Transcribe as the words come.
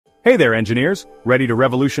Hey there, engineers! Ready to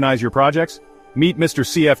revolutionize your projects? Meet Mr.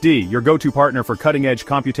 CFD, your go-to partner for cutting-edge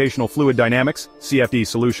computational fluid dynamics, CFD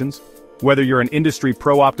solutions. Whether you're an industry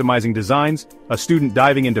pro optimizing designs, a student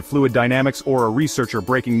diving into fluid dynamics, or a researcher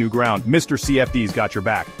breaking new ground, Mr. CFD's got your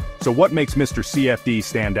back. So what makes Mr. CFD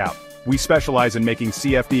stand out? We specialize in making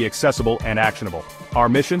CFD accessible and actionable. Our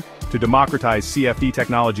mission? To democratize CFD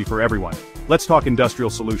technology for everyone. Let's talk industrial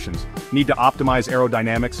solutions. Need to optimize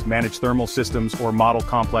aerodynamics, manage thermal systems, or model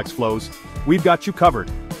complex flows? We've got you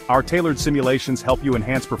covered. Our tailored simulations help you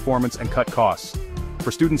enhance performance and cut costs.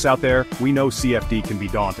 For students out there, we know CFD can be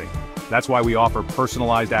daunting. That's why we offer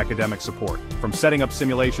personalized academic support. From setting up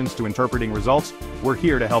simulations to interpreting results, we're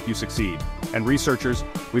here to help you succeed. And researchers,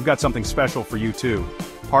 we've got something special for you too.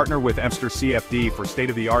 Partner with Mr. CFD for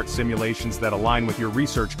state-of-the-art simulations that align with your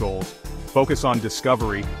research goals. Focus on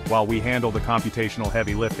discovery while we handle the computational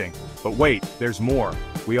heavy lifting. But wait, there's more.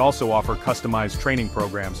 We also offer customized training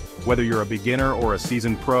programs. Whether you're a beginner or a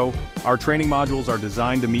seasoned pro, our training modules are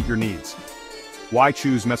designed to meet your needs. Why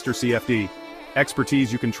choose Mr. CFD?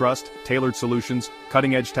 Expertise you can trust, tailored solutions,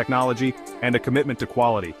 cutting-edge technology, and a commitment to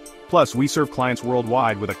quality. Plus, we serve clients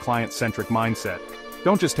worldwide with a client-centric mindset.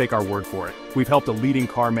 Don't just take our word for it. We've helped a leading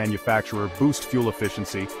car manufacturer boost fuel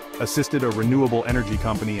efficiency, assisted a renewable energy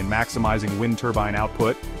company in maximizing wind turbine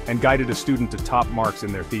output, and guided a student to top marks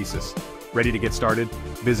in their thesis. Ready to get started?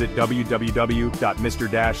 Visit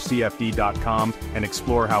www.mr-cfd.com and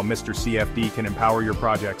explore how Mr. CFD can empower your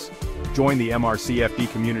projects. Join the MR CFD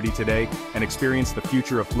community today and experience the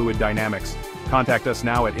future of fluid dynamics. Contact us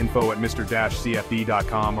now at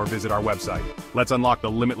info@mr-cfd.com or visit our website. Let's unlock the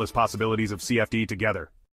limitless possibilities of CFD together.